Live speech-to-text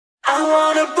I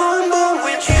wanna boom boom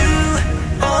with you.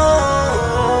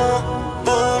 Oh,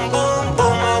 boom boom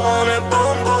boom. I wanna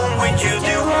boom boom with you. Do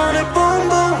you wanna boom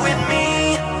boom with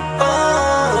me?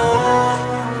 Oh,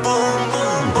 boom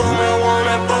boom boom. I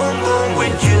wanna boom boom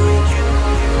with you.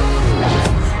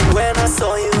 When I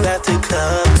saw you at the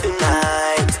club tonight,